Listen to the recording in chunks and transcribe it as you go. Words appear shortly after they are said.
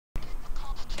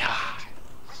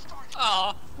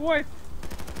Aw. What?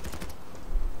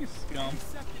 You scum.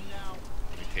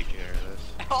 Let me take care of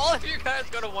this. All of you guys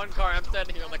go to one car. I'm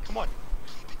standing here. I'm like, come on.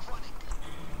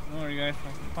 Don't worry, guys.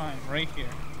 I'm fine. Right here.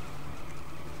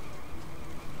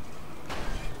 Oh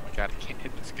my god, I can't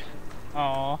hit this guy.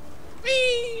 Aw.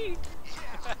 Whee!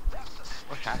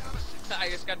 What happened? I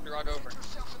just got drug over.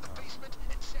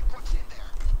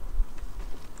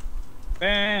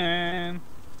 Ben.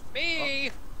 Me!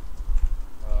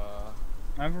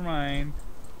 Never mind.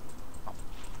 Oh,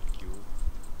 fuck you.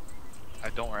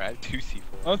 Don't worry, I have 2 C4.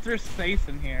 Oh, there's space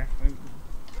in here.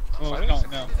 Oh, Why no, does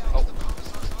it- no. Oh,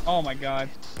 Oh my god.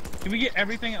 Can we get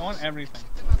everything? I want everything.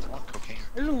 I want cocaine.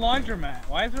 There's a laundromat.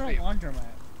 Why is there a Wait. laundromat?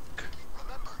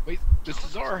 Wait, this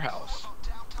is our house.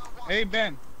 Hey,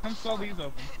 Ben. Come saw these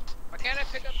open. Why can't I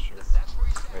pick up Sure. this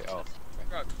Wait, oh.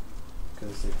 drug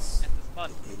Because it's and this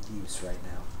fun? in use right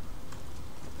now.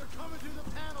 They're coming through the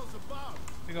panels above.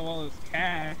 Pick up all this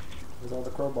cash. Where's all the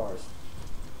crowbars?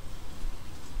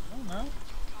 I don't know.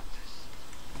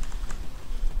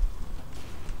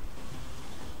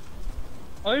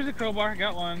 Oh, there's a crowbar. I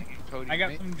got one. Cody, I got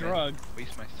make- some make- drugs.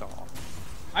 Waste my saw.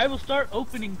 I will start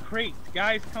opening crates.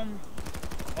 Guys, come.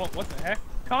 Oh, what the heck?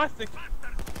 Caustic.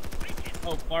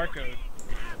 Oh, barcode.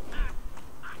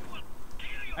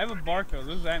 I have a barcode. What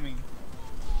does that mean?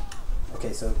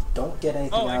 Okay, so don't get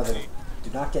anything Oh, out of the. actually. Do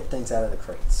not get things out of the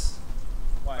crates.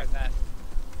 Why? Why's that?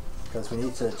 Because we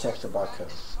need to check the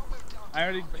barcode. I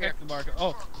already checked the barcode.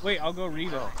 Oh, wait. I'll go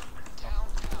read it.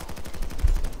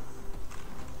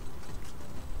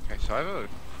 Okay, so I have a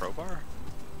crowbar?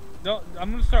 No,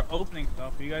 I'm gonna start opening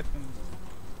stuff. You guys can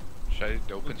Should I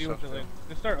we'll open deal stuff? with it later.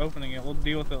 Just start opening it. We'll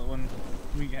deal with it when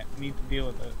we need to deal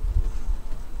with it.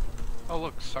 Oh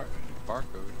look, sorry,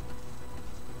 barcode.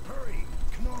 Hurry,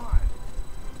 come on.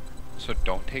 So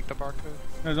don't take the barcode?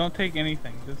 No, don't take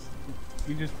anything.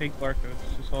 You just take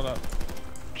barcodes. Just hold up.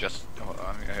 Just,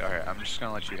 alright, I'm just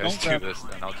gonna let you guys Don't do grab- this,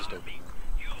 and I'll just open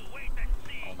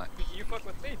it. All night. You fuck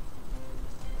with me.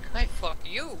 I fuck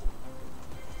you.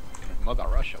 In Mother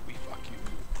Russia, we fuck you.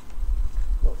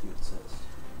 Well, if you insist.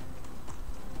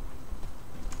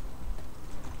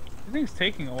 This thing's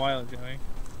taking a while, Joey.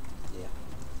 Yeah.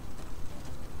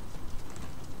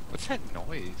 What's that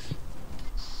noise?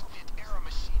 Soviet-era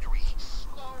machinery.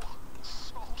 Slow,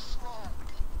 so slow.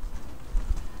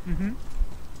 Mm-hmm.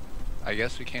 I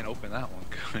guess we can't open that one,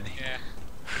 Cody. Yeah.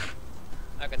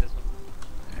 I got this one.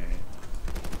 Alright.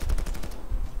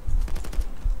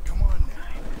 Come on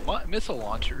now. What? Missile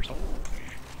launchers? Oh.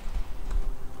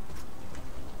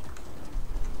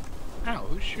 Ow,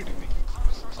 who's shooting me?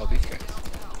 Oh, these guys.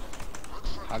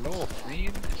 Hello,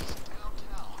 friend.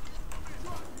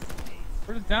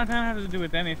 What does downtown have to do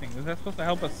with anything? Is that supposed to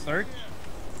help us search?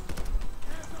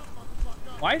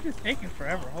 Why is this taking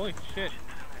forever? Holy shit.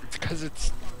 It's because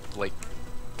it's, like,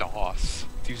 DOS.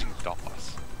 It's using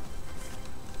DOS.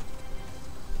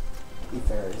 Be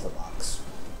fair, it is a box.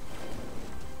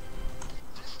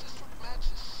 This district matches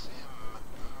Sim.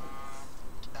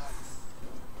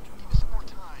 Give me some more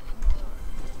time.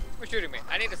 Who's shooting me?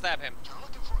 I need to stab him. You're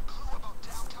looking for a clue about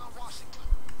downtown Washington.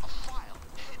 A file,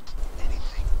 hint,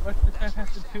 anything. What does that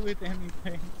have to do with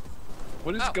anything?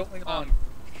 What is Oh, going on?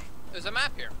 There's a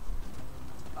map here.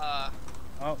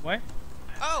 Oh, what?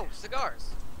 Oh,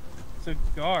 cigars.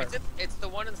 Cigar. It's the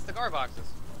one in cigar boxes.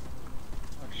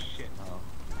 Oh shit. Oh.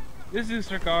 This is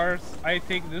cigars. I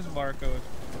take this barcode.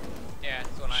 Yeah,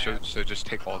 that's what I have. So just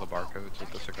take all the barcodes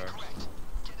with the cigars.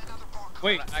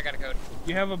 Wait, I got a code.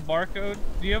 you have a barcode?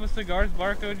 Do you have a cigars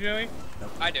barcode, Joey?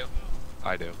 I do.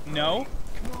 I do. No?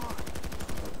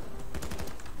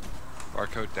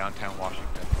 Barcode downtown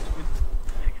Washington.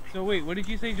 So wait, what did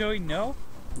you say, Joey? No?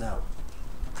 No.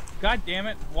 God damn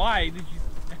it. Why did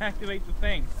you activate the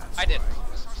thing? I did.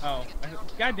 Oh.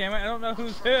 God damn it, I don't know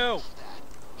who's who.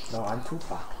 No, I'm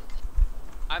Tupac.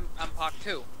 I'm Pac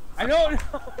too. I don't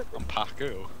know. I'm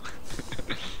Paku.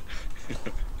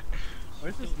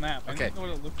 Where's this map? I Okay, don't know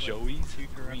what it looks Joey's like. Future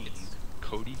green, reference.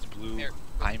 Cody's blue, Here.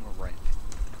 I'm red. Right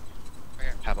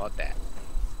here. How about that?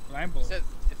 But I'm blue. It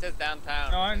says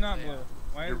downtown. No, I'm not Yeah. blue.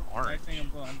 Why You're is I orange. think I'm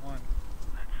blue? I'm orange.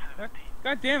 What?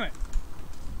 God damn it.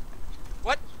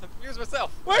 What? I'm confused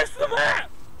myself. Where's the map?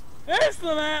 There's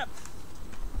the map!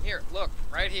 Here, look,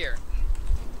 right here.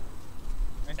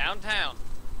 Downtown.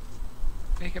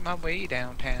 Making my way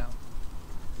downtown.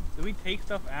 Do we take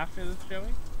stuff after this, Joey?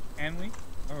 Can we?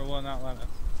 Or will it not let us?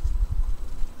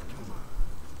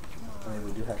 I mean,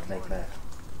 we do have to make meth.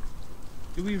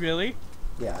 Do we really?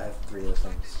 Yeah, I have 3 of the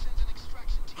things.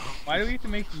 Why do we have to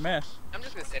make mess? I'm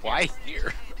just gonna sit Why here.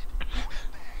 here?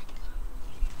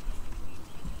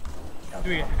 Do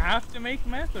we have to make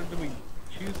meth, or do we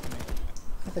choose to make meth?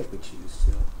 I think we choose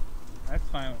to. That's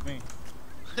fine with me.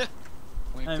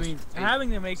 Wait, I this mean, fake having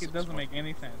to make it seems doesn't more- make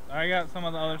any sense. I got some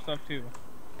of the other stuff too.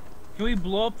 Can we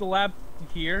blow up the lab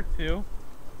here too?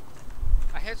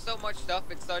 I have so much stuff,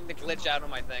 it's starting to glitch out on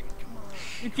my thing.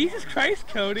 Jesus Christ,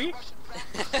 Cody!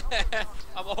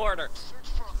 I'm a hoarder. Search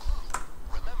for a clue.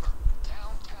 Remember,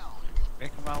 downtown.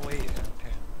 Make my way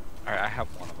downtown. Alright, I have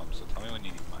one of them, so tell me when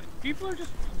you need mine. People are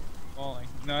just falling.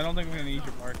 No, I don't think I'm gonna need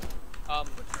your bark.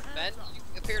 Ben, you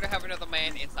appear to have another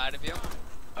man inside of you.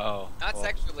 Oh. Not well,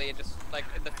 sexually, just like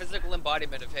the physical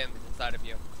embodiment of him is inside of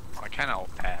you. I kinda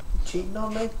have. Cheating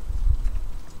on me?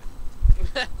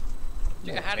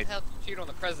 Yeah, how the hell did you cheat on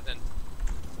the president?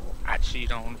 I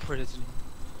cheat on prison.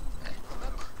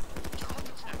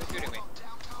 Who's shooting me?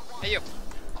 Hey, you.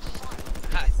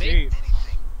 Ha, see? Hey.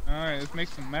 Alright, let's make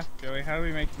some meth, Joey. How do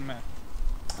we make some meth?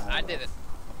 I did it.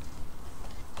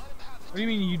 What do you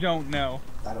mean you don't know?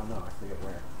 I don't know. I forget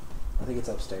where. I think it's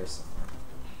upstairs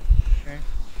somewhere.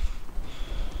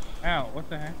 Okay. Ow, what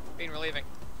the heck? Being relieving.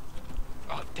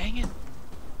 Oh, dang it.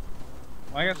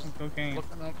 Well, I got some cocaine.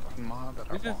 Looking up a mod that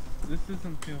I want. This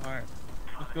isn't too hard.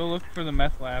 Let's go look for the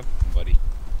meth lab. Buddy.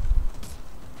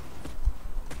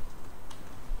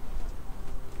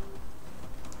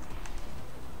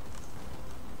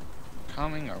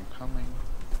 I'm coming.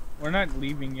 We're not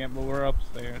leaving yet, but we're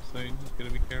upstairs, so you just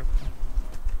gotta be careful.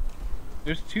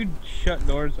 There's 2 shut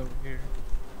doors over here.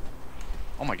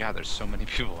 Oh my god, there's so many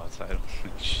people outside.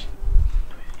 Shit.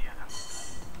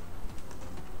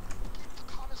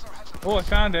 Oh, I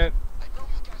found it.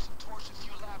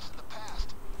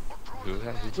 Who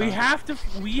has he We found?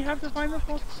 have to find this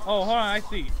one. Oh, hold on, I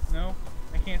see. No,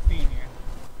 I can't see in here.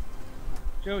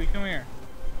 Joey, come here.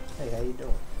 Hey, how you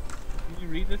doing? Did you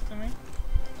read this to me?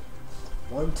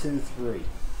 1, 2, 3.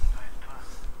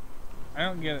 I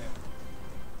don't get it.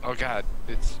 Oh god,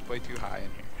 it's way too high in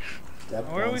here. Step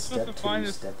Where are 1, we supposed step to 2, find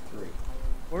this? step 3.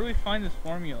 Where do we find this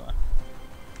formula?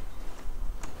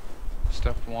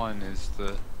 Step 1 is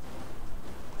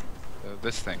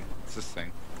this thing. It's this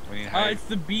thing. We need high. It's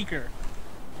the beaker.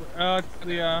 It's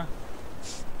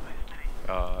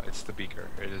the beaker.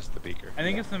 It is the beaker. I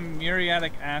think it's the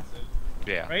muriatic acid,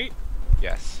 Yeah. right?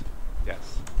 Yes.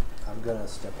 Yes. I'm gonna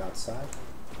step outside.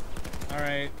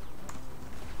 Alright.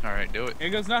 Alright, do it. Here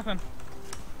goes nothing.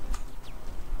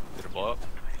 Did it blow up?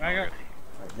 I got.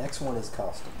 Alright, next one is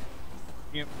costume.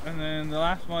 Yep, and then the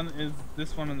last one is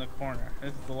this one in the corner.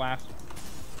 This is the last one.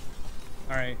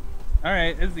 Alright.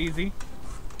 Alright, it's easy.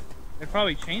 It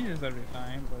probably changes every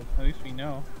time, but at least we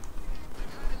know.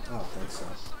 I don't think so.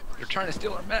 They're trying to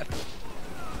steal our meth.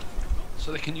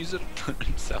 So they can use it for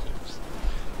themselves.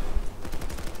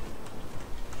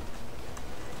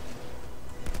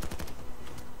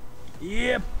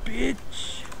 Yeah,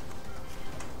 bitch!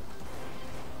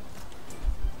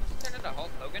 Turn into Hulk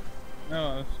Hogan.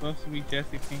 No, it's supposed to be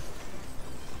Jesse Pink.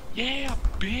 Yeah,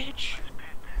 bitch!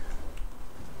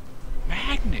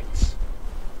 Magnets!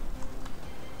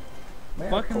 Fucking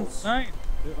Miracles. science!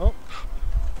 Oh,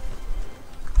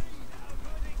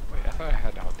 Wait, I thought I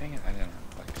had. Oh, dang it, I didn't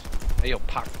have flex. Hey, yo,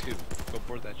 Pac 2. Go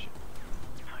board that shit.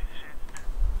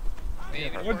 Wait, you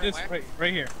gonna or pour this where?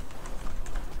 right here.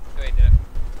 Wait, did it?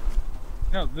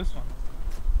 No, this one.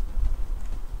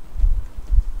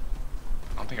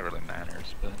 I don't think it really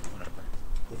matters, but whatever.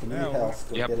 If you need Yeah, health,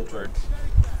 go Yep, get a drink. birds.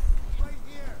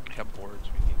 We have boards,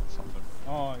 we need something.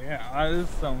 Oh yeah, this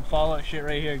is some Fallout shit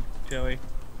right here, Joey.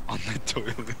 On the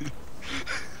toilet.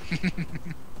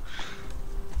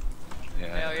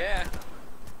 Yeah. Hell yeah.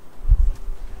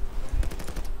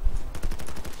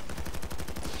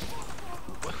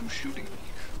 What, who's shooting?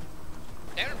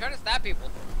 Damn it, I'm trying to stab people.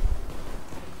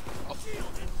 Oh,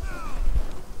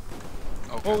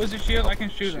 Oh, is it shield? Oh, I can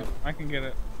shoot shit. him. I can get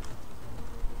it.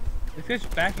 This guy's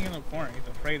backing in the corner. He's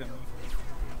afraid of me.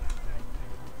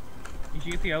 Did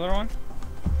you get the other one?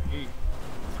 Jeez.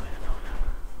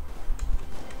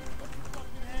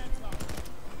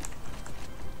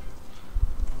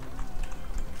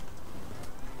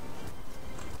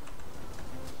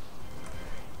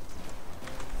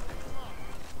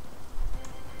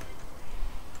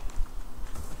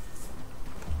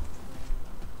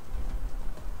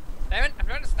 Damn it, I'm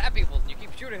trying to stab people and you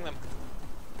keep shooting them.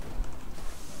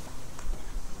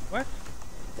 What?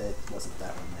 It wasn't that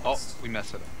one Oh, next. we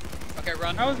messed it up. Okay,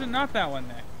 run. How is it not that one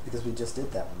next? Because we just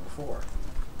did that one before.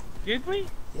 Did we?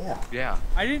 Yeah, Yeah.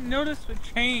 I didn't notice it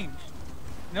changed.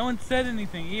 No one said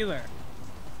anything either.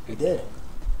 we did.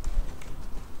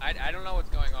 I don't know what's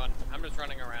going on. I'm just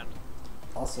running around.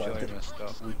 Also, I Feel like think messed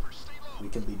up. we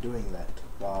can be doing that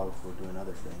while we're doing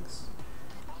other things.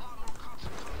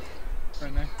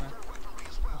 Right next time.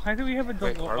 Why do we have a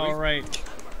Wait, double? are we? All right.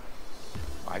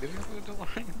 Why do we have a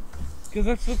DeLorean? Because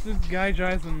that's what this guy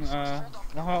drives in the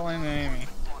Hotline Miami.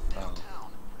 Oh.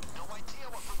 No idea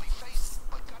what we'll be facing,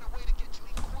 but got a way to get you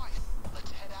in quiet. Let's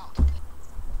head out.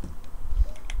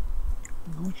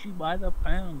 Gucci by the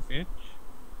pound, bitch.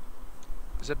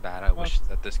 Is it bad? I wish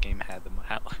that this game had the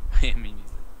Miami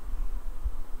music.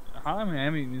 Hotline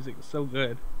Miami music is so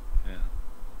good. Yeah.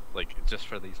 Like, just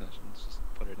for these missions, just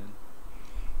put it in.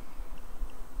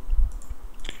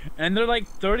 And they're like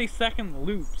 30-second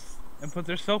loops, but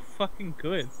they're so fucking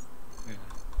good. Yeah.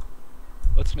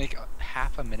 Let's make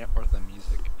half a minute worth of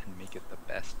music and make it the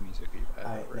best music we've ever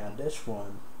Alright, heard. now this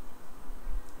one,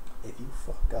 if you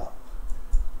fuck up,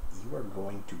 you are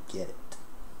going to get it.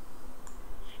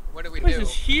 What do we This do?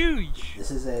 is huge!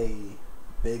 This is a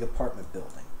big apartment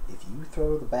building. If you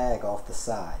throw the bag off the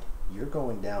side, you're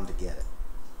going down to get it.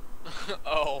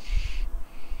 Oh.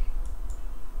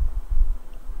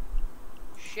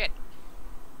 Shit.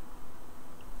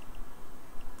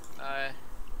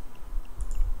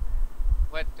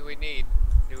 What do we need?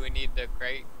 Do we need the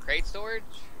crate storage?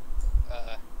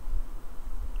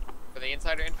 For the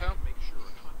insider info? Make sure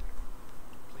contact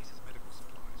places medical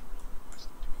supplies were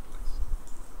requested to be placed.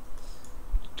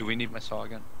 Do we need my saw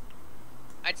again?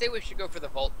 I'd say we should go for the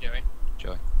vault, Joey.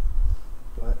 Joey,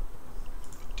 What?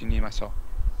 do you need my saw?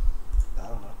 I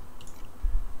don't know.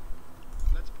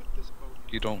 Let's put this boat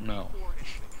in You don't know. before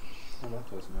anything else. I'm not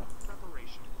supposed to know.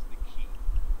 Preparation is the key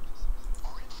to success.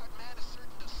 Our inside man is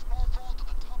certain a small vault on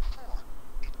the top floor.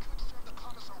 It could serve the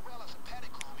commissariat as a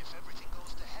panic room if everything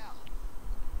goes to hell.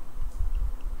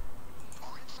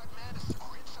 Our inside man is certain.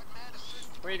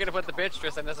 Where are you gonna put the bitch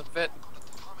dress that doesn't fit?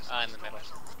 In the middle.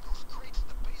 Those crates in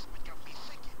the basement got me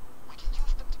thinking. We can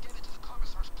use them to get into the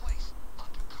commissar's place.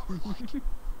 Undercover like. He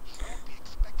won't be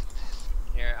expecting this.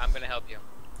 Here, I'm gonna help you.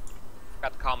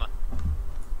 Got the comma.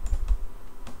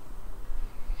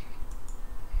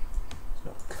 There's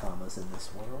no commas in this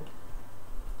world.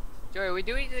 Joey, are we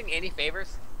doing any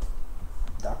favors?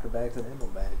 Doctor bags and ammo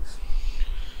bags.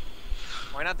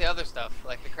 Why not the other stuff,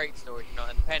 like the crate storage, you know,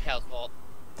 and the penthouse vault?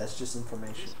 That's just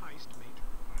information. This heist may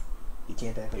turn You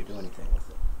can't actually do anything with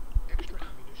it. extra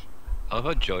ammunition. I love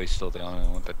how Joey's still the only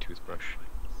one with the toothbrush.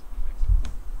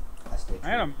 I stay I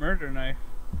had a true. murder knife.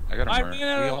 I got a I murder. ran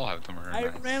out We of- all have the murder I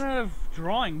knives. ran out of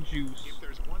drawing juice. If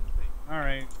there's one thing,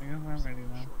 Alright, I guess I'm ready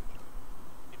now.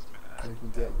 it's medical. You can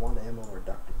get one ammo or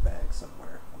doctor bag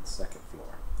somewhere on the second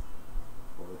floor.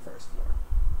 Or the first floor.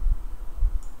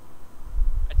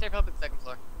 I'd say probably the second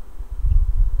floor.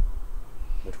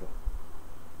 Which one?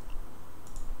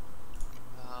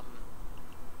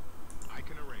 I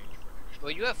can arrange for extra.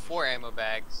 Well, you have 4 ammo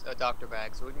bags, doctor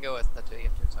bags, so we can go with that's what you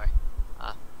have to. Sorry.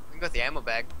 We can go with the ammo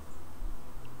bag.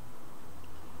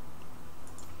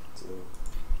 So,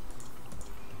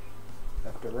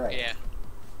 left or right? Yeah.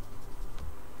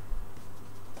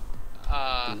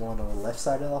 Do you want on the left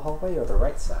side of the hallway or the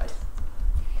right side?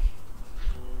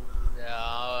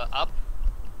 Up.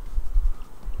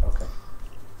 Okay.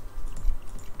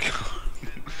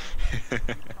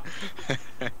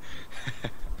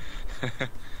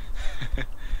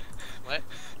 What?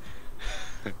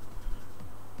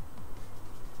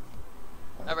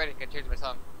 Not ready. Can change my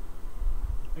song.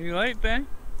 Are you late, Ben?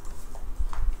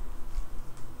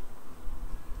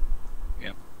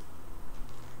 Yep.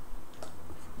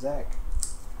 Zach.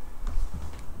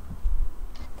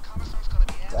 Commissar's gonna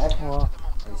be asked Zach? to Are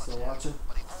the you still watching?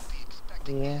 but he won't be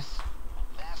expecting Yeah. this.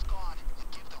 Mask on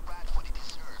and give the rat what he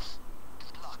deserves.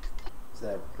 Good luck. Is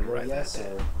that real Right, yes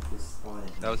that- or just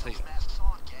lying? That was like, Masks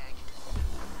on, gang.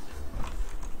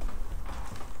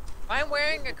 Am I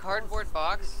wearing a cardboard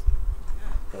box?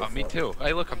 Go me for it. too.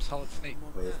 Hey, look, I'm Solid Snake.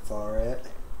 Wait for it.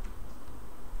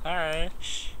 Alright.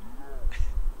 Shh.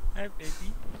 Hi, baby.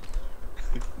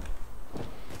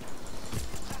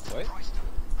 What?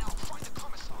 Now find the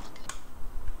commissar.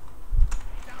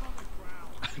 Down on the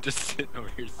ground. I'm just sitting over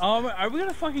here. Are we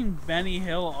gonna fucking Benny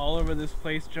Hill all over this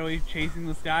place, Joey, chasing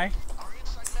this guy? Our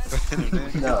inside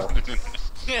man No.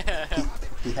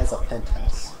 He has a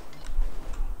penthouse.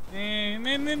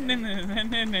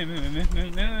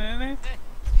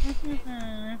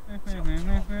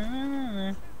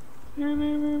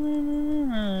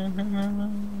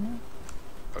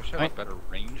 I wish I had a better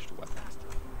ranged weapon.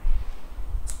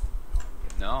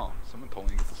 No, someone told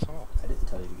me to get the saw. I didn't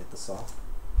tell you to get the saw.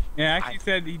 Yeah, actually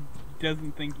said he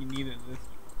doesn't think he needed this.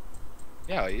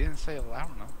 Yeah, you didn't say I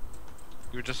don't know.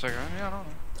 You were just like, I don't know.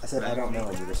 I said I don't know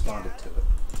and you responded to it.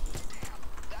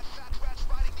 that fat rat's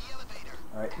riding the elevator.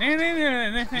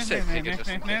 Alright, You said take it just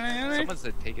in case. Someone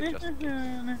said take it just in case.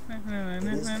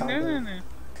 it is kinda...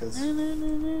 Because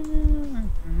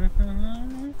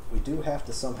we do have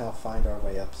to somehow find our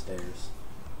way upstairs.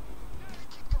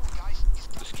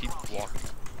 walking.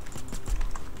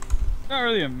 It's not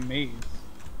really a maze.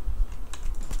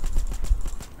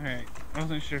 Alright, I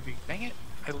wasn't sure if you... Dang it!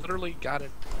 I literally got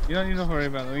it. You don't need to worry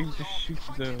about it, we can just shoot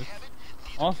those.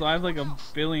 Also, I have like a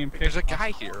billion picks. There's a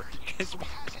guy here. You guys walk.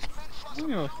 I don't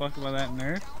give a fuck about that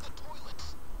nerd.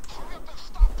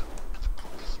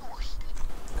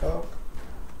 Coke?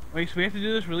 Wait, so we have to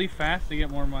do this really fast to get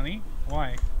more money?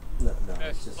 Why? No,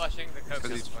 it's Just just flushing the coke.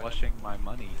 Because he's system. flushing my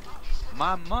money.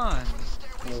 My money.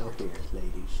 over here,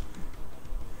 ladies.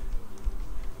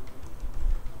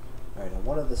 Alright, now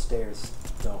one of the stairs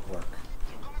don't work.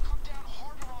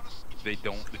 They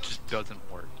don't. It just doesn't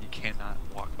work. You cannot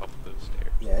walk up those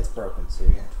stairs. Yeah, it's broken, so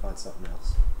you have to find something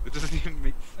else. It doesn't even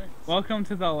make sense. Welcome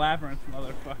to the labyrinth,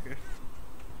 motherfuckers.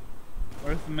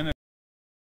 Where's the minute